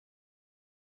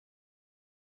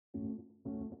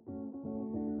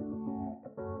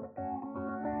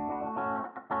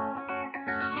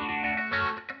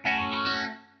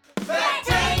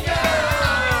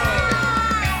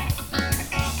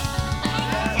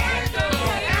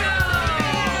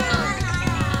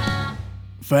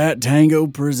Fat Tango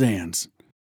presents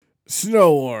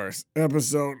Snow Wars,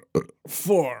 Episode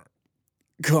 4.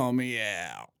 Call me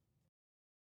out.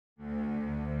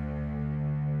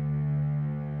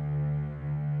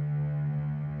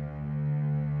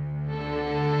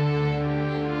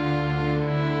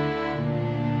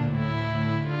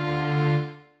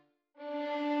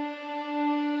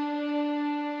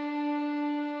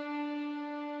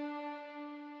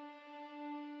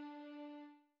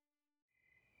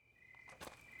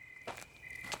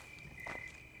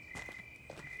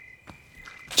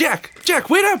 Jack,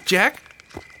 wait up, Jack.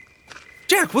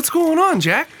 Jack, what's going on,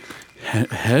 Jack?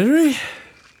 Henry?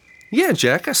 Yeah,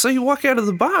 Jack, I saw you walk out of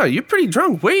the bar. You're pretty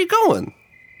drunk. Where are you going?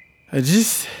 I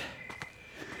just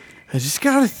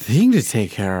got a thing to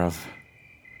take care of.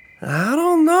 I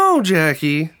don't know,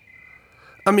 Jackie.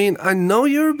 I mean, I know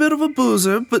you're a bit of a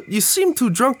boozer, but you seem too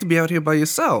drunk to be out here by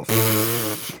yourself.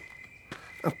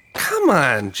 Oh, come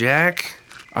on, Jack.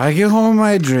 I get home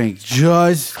my drink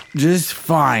just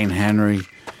fine, Henry.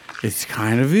 It's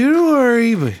kind of you to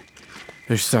worry, but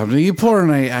there's something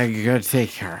important I gotta take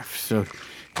care of. So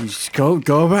you just go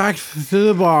back to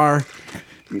the bar,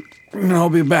 and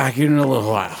I'll be back in a little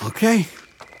while, okay?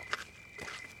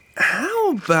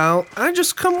 How about I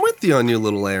just come with you on your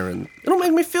little errand? It'll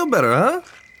make me feel better,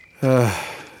 huh?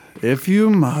 If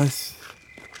you must.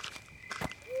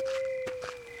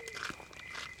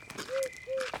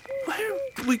 Where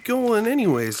are we going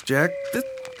anyways, Jack?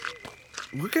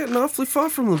 We're getting awfully far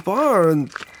from the bar,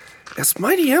 and it's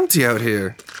mighty empty out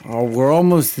here. Oh, we're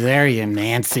almost there, you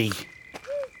Nancy.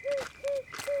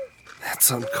 That's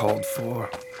uncalled for.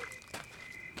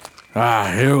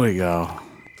 Here we go.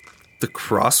 The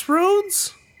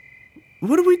crossroads?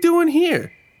 What are we doing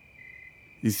here?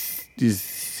 Is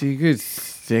secret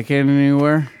stick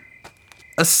anywhere?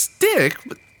 A stick?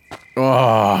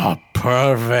 Oh,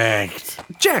 perfect.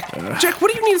 Jack,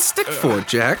 what do you need a stick for,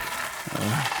 Jack?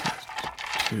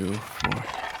 2,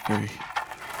 4, 3.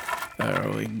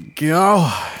 There we go.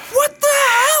 What the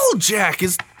hell, Jack?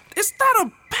 Is that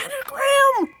a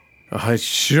pentagram? I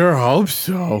sure hope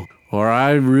so. Or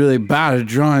I'm really bad at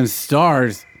drawing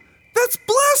stars. That's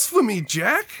blasphemy,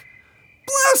 Jack.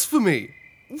 Blasphemy.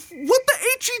 What the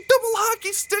H-E double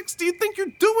hockey sticks do you think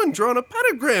you're doing drawing a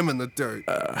pentagram in the dirt?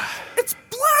 It's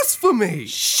blasphemy.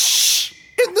 Shh.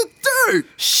 In the dirt.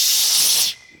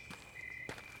 Shh.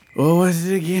 What was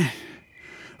it again?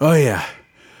 Oh, yeah.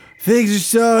 Things are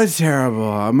so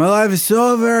terrible. My life is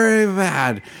so very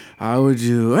bad. I would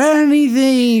do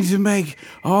anything to make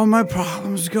all my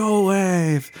problems go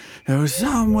away if there was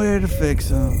some way to fix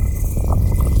them.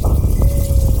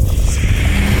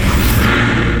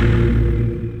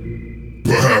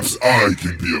 Perhaps I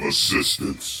can be of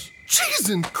assistance. Cheese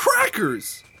and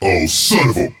crackers! Oh, son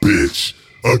of a bitch.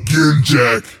 Again,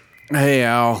 Jack. Hey,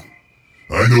 Al.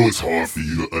 I know it's hard for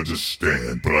you to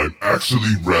understand, but I'm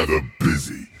actually rather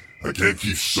busy. I can't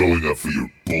keep showing up for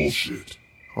your bullshit.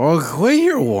 Oh, quit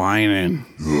your whining.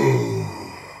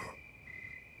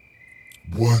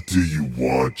 What do you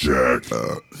want, Jack?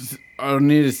 I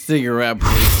need a cigarette,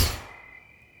 please.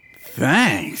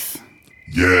 Thanks.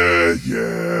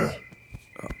 Yeah.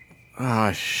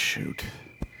 Ah, shoot.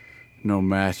 No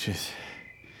matches.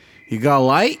 You got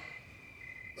light?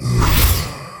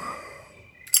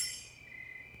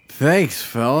 Thanks,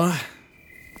 fella.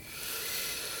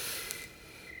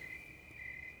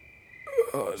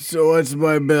 So what's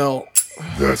my bill?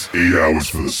 That's 8 hours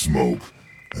for the smoke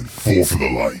and 4 for the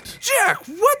light. Jack,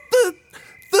 what the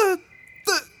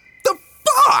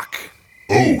fuck?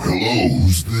 Oh, hello,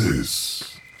 who's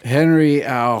this? Henry,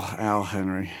 Al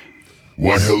Henry.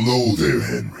 Why, hello there,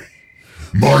 Henry.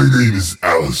 My name is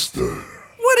Alistair.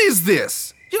 What is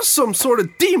this? You're some sort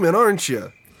of demon, aren't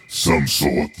you? Some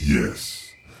sort, yes.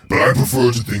 But I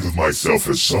prefer to think of myself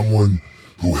as someone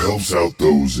who helps out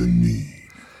those in need.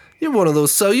 You're one of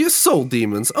those sell your soul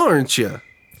demons, aren't you?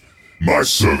 My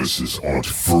services aren't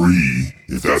free,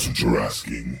 if that's what you're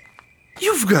asking.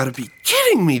 You've got to be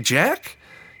kidding me, Jack.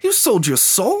 You sold your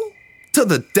soul? To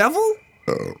the devil?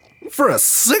 For a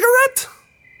cigarette?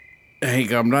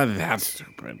 Hank, I'm not that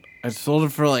stupid. I sold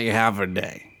it for like half a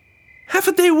day. Half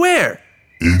a day where?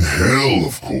 In hell,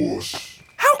 of course.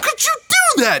 How could you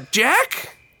do that,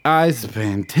 Jack? I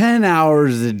spend 10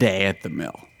 hours a day at the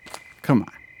mill. Come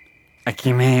on. I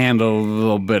can handle a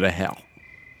little bit of hell.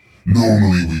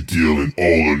 Normally we deal in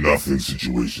all or nothing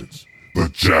situations,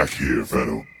 but Jack here found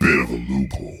a bit of a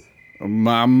loophole.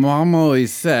 My mom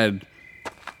always said,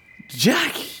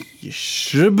 Jack, you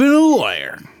should have been a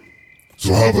lawyer.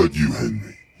 So how about you,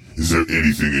 Henry? Is there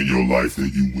anything in your life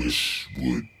that you wish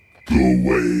would go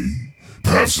away?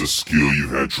 Perhaps a skill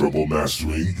you've had trouble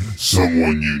mastering?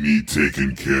 Someone you need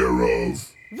taken care of?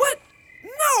 What?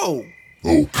 No!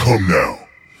 Oh, come now.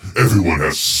 Everyone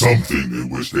has something they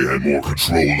wish they had more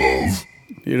control of.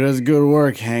 He does good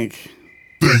work, Hank.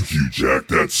 Thank you, Jack.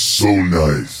 That's so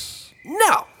nice.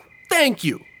 No! Thank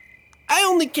you. I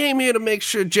only came here to make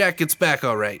sure Jack gets back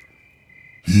all right.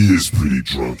 He is pretty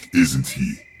drunk, isn't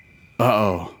he?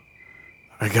 Uh-oh.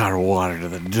 I got water to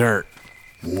the dirt.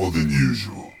 More than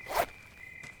usual.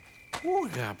 Oh,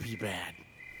 it gotta be bad.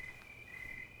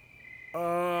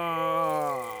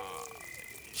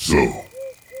 So,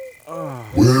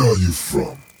 where are you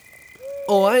from?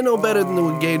 Oh, I know better than to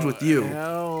engage with you.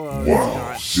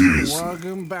 Wow, seriously.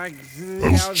 Welcome back to I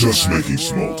was just making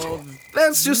small talk.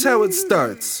 That's just how it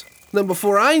starts. Then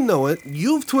before I know it,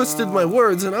 you've twisted my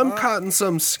words and I'm caught in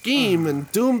some scheme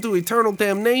and doomed to eternal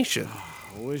damnation.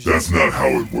 That's not how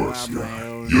it works, guy.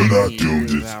 You're not doomed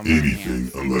to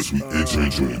anything unless we enter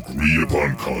into an agreed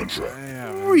upon contract.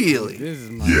 Really?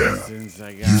 Yeah,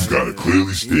 you've got to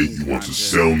clearly state you want to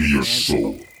sell me your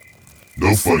soul.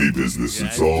 No funny business,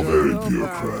 it's all very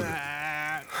bureaucratic.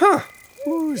 Huh.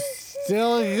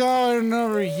 Still going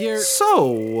over here.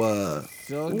 So,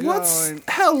 Still what's going.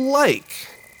 hell like?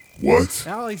 What?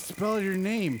 How I spell your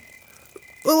name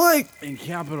Well, like, in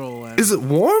capital letters. is it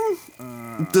warm?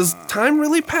 Does time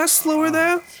really pass slower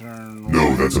there?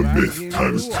 No, that's a myth.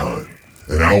 Time is time.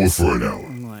 An hour for an hour.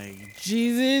 Like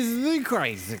Jesus the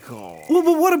Christicle. Well,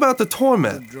 but what about the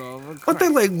torment? Aren't there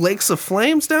like lakes of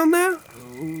flames down there?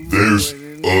 There's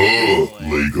a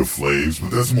lake of flames,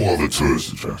 but that's more of a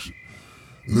tourist attraction.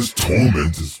 And this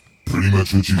torment is pretty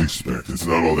much what you'd expect. It's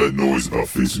not all that noise about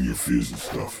facing your fears and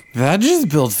stuff. That just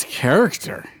builds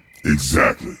character.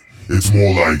 Exactly. It's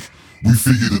more like we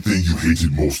figure the thing you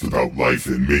hated most about life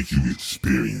and make you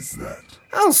experience that.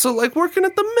 Oh, so like working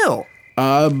at the mill.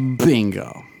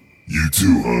 Bingo. You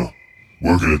too, huh?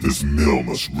 Working at this mill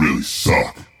must really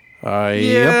suck. Yeah.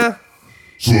 Yep.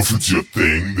 So if it's your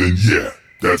thing, then yeah,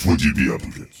 that's what you'd be up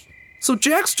against. So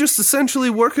Jack's just essentially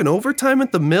working overtime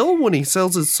at the mill when he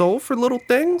sells his soul for little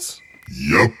things?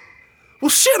 Yup. Well,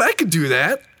 shit, I could do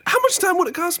that. How much time would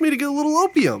it cost me to get a little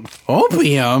opium?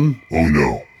 Opium? Oh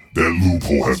no, that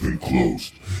loophole has been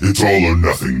closed. It's all or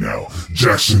nothing now.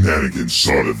 Jack Shenanigans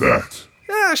saw to that.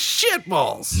 Ah,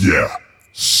 shitballs. Yeah,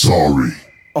 sorry.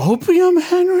 Opium,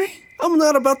 Henry? I'm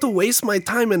not about to waste my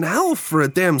time in hell for a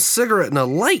damn cigarette and a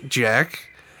light, Jack.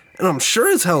 And I'm sure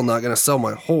as hell not gonna sell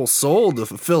my whole soul to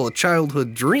fulfill a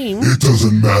childhood dream. It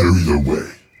doesn't matter either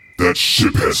way. That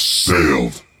ship has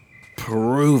sailed.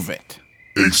 Prove it.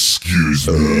 Excuse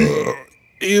me.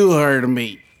 You heard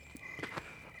me.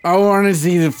 I want to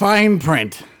see the fine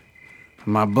print.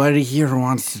 My buddy here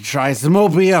wants to try some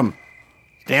opium.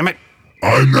 Damn it.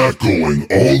 I'm not going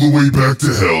all the way back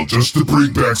to hell just to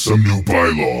bring back some new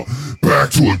bylaw.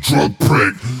 Back to a drug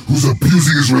prick who's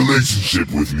abusing his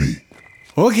relationship with me.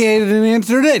 Okay, then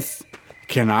answer this.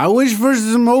 Can I wish for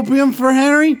some opium for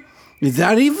Henry? Is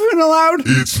that even allowed?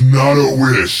 It's not a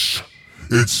wish.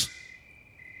 It's...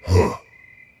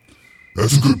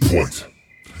 That's a good point.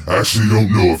 I actually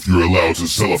don't know if you're allowed to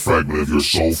sell a fragment of your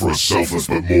soul for a selfless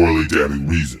but morally damning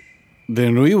reason.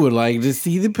 Then we would like to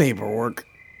see the paperwork.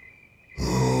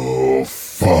 Oh,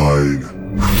 fine.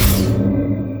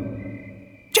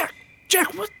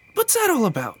 Jack, what's that all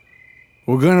about?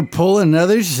 We're gonna pull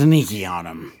another sneaky on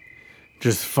him.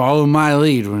 Just follow my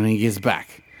lead when he gets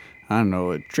back. I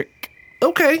know a trick.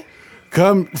 Okay,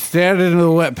 Come stand in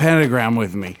the wet pentagram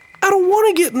with me. I don't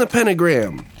want to get in the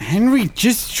pentagram. Henry,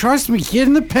 just trust me. Get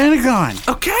in the pentagon.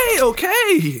 Okay.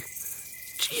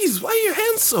 Jeez, why are your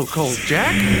hands so cold,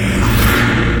 Jack?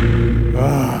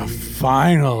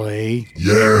 Finally.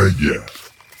 Yeah.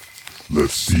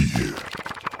 Let's see here.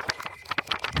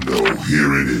 No,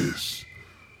 here it is.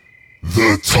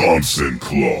 The Thompson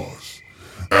Clause.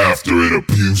 After an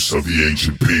abuse of the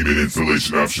ancient payment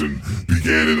installation option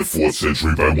began in the 4th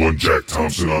century by one Jack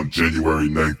Thompson on January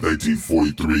 9th,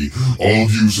 1943, all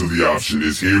use of the option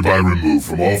is hereby removed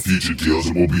from all future deals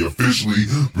and will be officially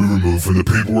removed from the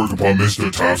paperwork upon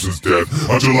Mr. Thompson's death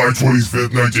on July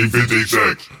 25th,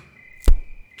 1956.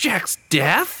 Jack's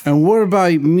death? And what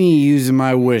about me using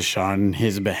my wish on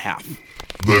his behalf?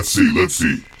 Let's see.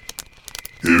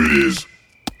 Here it is.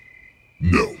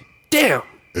 No. Damn.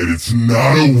 And it's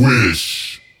not a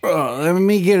wish. Let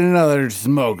me get another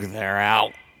smoke there,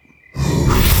 Al.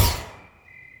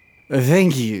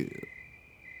 Thank you.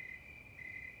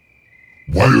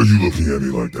 Why are you looking at me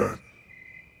like that?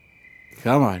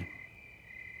 Come on.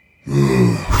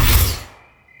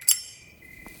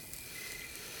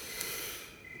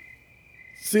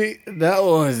 See, that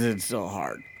wasn't so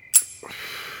hard.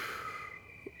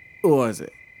 was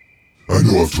it? I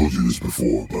know I've told you this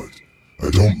before, but I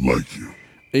don't like you.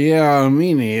 Yeah,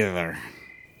 me neither.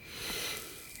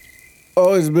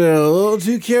 Always been a little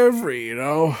too carefree, you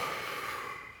know?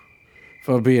 If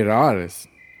I'm being honest,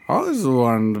 I always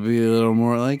wanted to be a little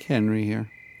more like Henry here.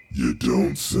 You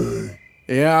don't say.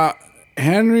 Yeah,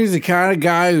 Henry's the kind of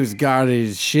guy who's got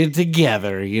his shit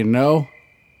together, you know?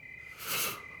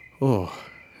 Oh,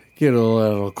 get a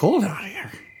little cold out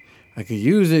here. I could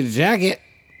use a jacket.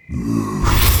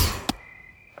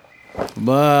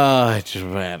 Much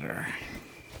better.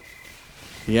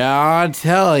 Yeah, I'll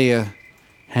tell you,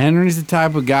 Henry's the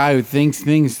type of guy who thinks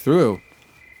things through.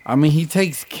 I mean, he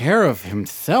takes care of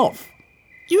himself.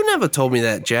 You never told me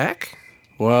that, Jack.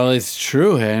 Well, it's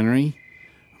true, Henry.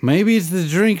 Maybe it's the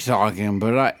drink talking,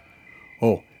 but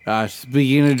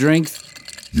speaking of drinks,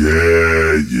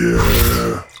 Yeah.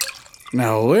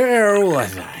 now where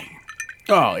was I?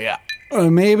 Oh, yeah.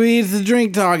 Maybe it's the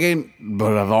drink talking,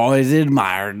 but I've always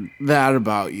admired that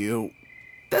about you.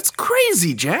 That's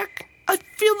crazy, Jack. I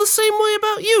feel the same way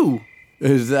about you.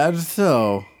 Is that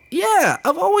so? Yeah,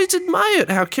 I've always admired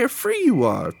how carefree you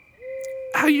are.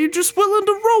 How you're just willing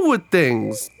to roll with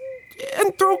things.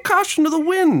 And throw caution to the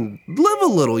wind. Live a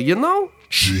little, you know?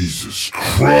 Jesus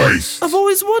Christ. I've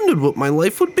always wondered what my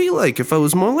life would be like if I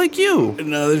was more like you.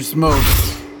 Another smoke.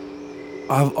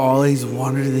 I've always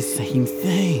wondered the same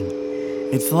thing.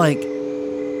 It's like,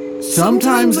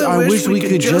 sometimes I wish we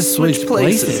could just switch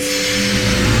places.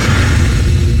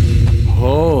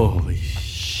 Holy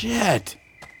shit.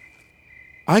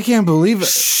 I can't believe it.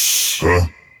 Huh?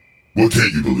 What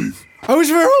can't you believe? I wish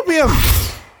for opium.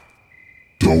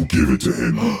 Don't give it to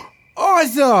him.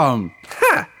 Awesome.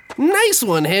 Ha! Nice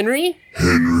one, Henry.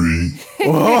 Henry.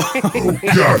 Oh,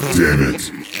 God damn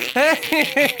it.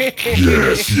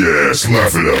 Yes,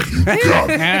 laugh it up. You got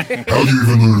me. How'd you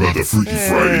even learn about the Freaky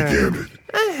Friday Gambit?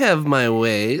 I have my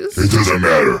ways. It doesn't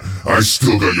matter. I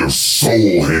still got your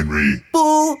soul, Henry.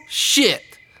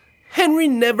 Bullshit. Henry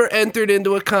never entered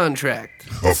into a contract.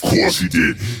 Of course he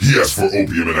did. He asked for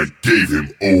opium and I gave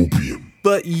him opium.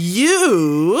 But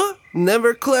you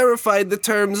never clarified the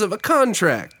terms of a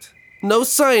contract. No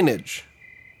signage.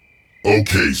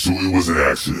 Okay, so it was an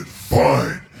accident.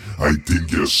 Fine. I didn't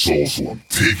get a soul, so I'm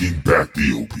taking back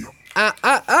the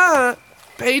opium.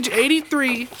 Page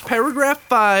 83, paragraph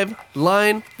 5,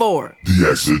 line 4. The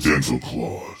accidental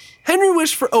clause. Henry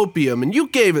wished for opium, and you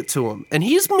gave it to him. And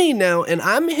he's me now, and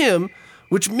I'm him,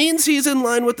 which means he's in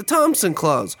line with the Thompson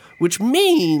clause, which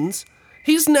means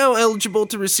he's now eligible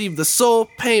to receive the sole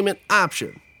payment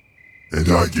option. And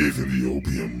I gave him the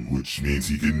opium, which means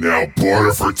he can now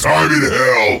barter for time in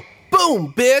hell.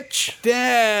 Boom, bitch!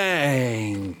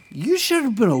 Dang. You should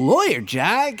have been a lawyer,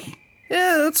 Jack.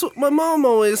 Yeah, that's what my mom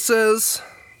always says.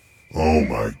 Oh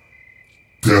my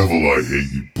devil, I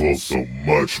hate you both so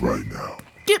much right now.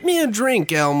 Get me a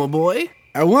drink, Alma boy.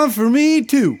 And one for me,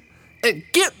 too. And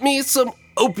get me some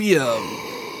opium.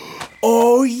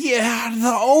 Oh, yeah,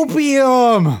 the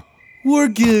opium. We're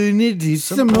gonna do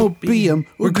some opium.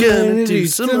 We're gonna do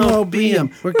some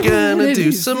opium. We're gonna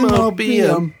do some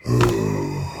opium.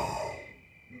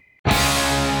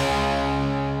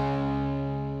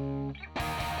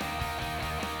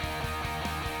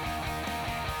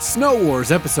 Snow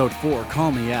Wars Episode 4,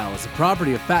 Call Me Al, is a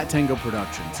property of Fat Tango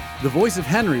Productions. The voice of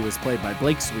Henry was played by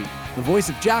Blake Sweet, the voice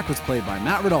of Jack was played by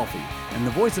Matt Rodolfi, and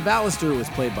the voice of Alistair was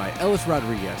played by Ellis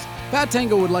Rodriguez. Fat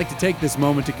Tango would like to take this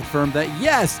moment to confirm that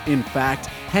yes, in fact,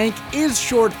 Hank is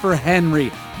short for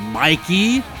Henry.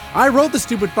 Mikey? I wrote the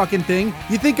stupid fucking thing.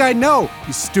 You think I know,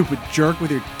 you stupid jerk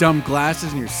with your dumb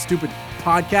glasses and your stupid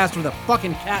podcast with a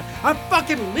fucking cat. I'm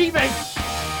fucking leaving!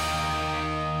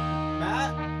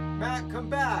 Matt, come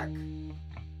back.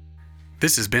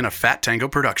 This has been a Fat Tango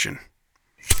production.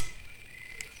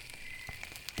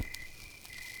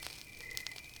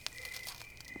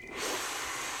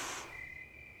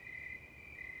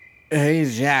 Hey,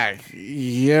 Jack,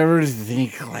 you ever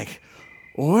think, like,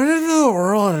 what if the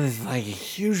world is like a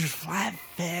huge flat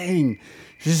thing,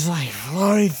 just like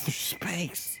floating through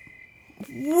space?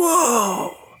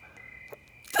 Whoa!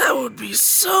 That would be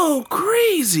so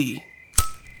crazy.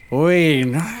 Wait,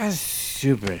 no, that's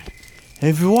stupid.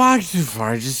 If you walk too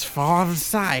far, just fall off the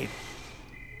side.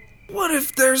 What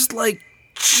if there's like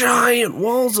giant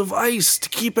walls of ice to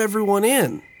keep everyone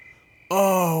in?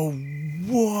 Oh,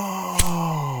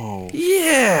 whoa.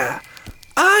 Yeah,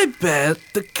 I bet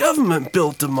the government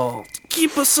built them all to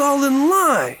keep us all in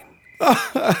line.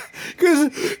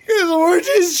 Cause we're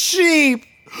just sheep.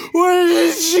 We're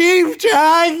just sheep,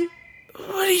 Jack.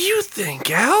 What do you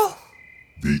think, Al?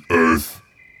 The earth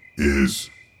is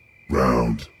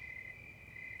round.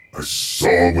 I saw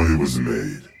when it was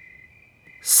made.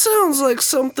 Sounds like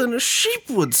something a sheep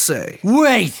would say.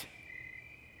 Wait!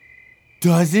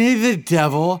 Doesn't the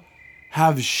devil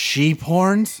have sheep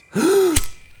horns?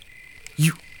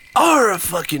 You are a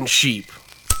fucking sheep.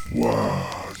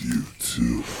 Wow, you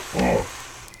two are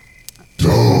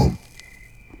dumb.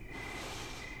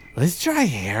 Let's try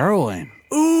heroin.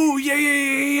 Ooh,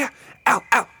 yeah.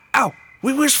 Ow.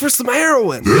 We wish for some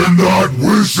heroin. They're not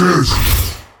wishes.